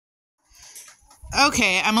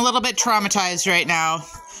Okay, I'm a little bit traumatized right now.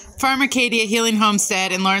 Farm Arcadia Healing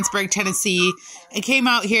Homestead in Lawrenceburg, Tennessee. I came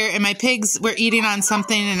out here and my pigs were eating on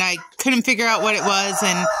something and I couldn't figure out what it was,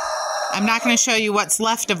 and I'm not going to show you what's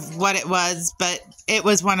left of what it was, but it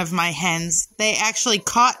was one of my hens. They actually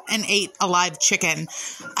caught and ate a live chicken.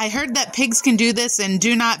 I heard that pigs can do this and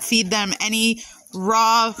do not feed them any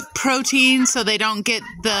raw protein so they don't get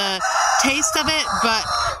the taste of it, but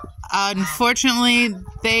unfortunately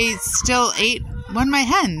they still ate one of my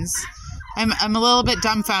hens. I'm a little bit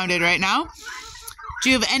dumbfounded right now. Do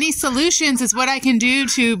you have any solutions is what I can do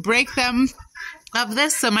to break them of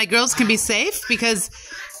this so my girls can be safe? Because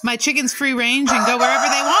my chicken's free range and go wherever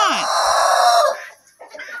they want.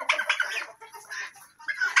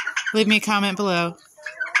 Leave me a comment below.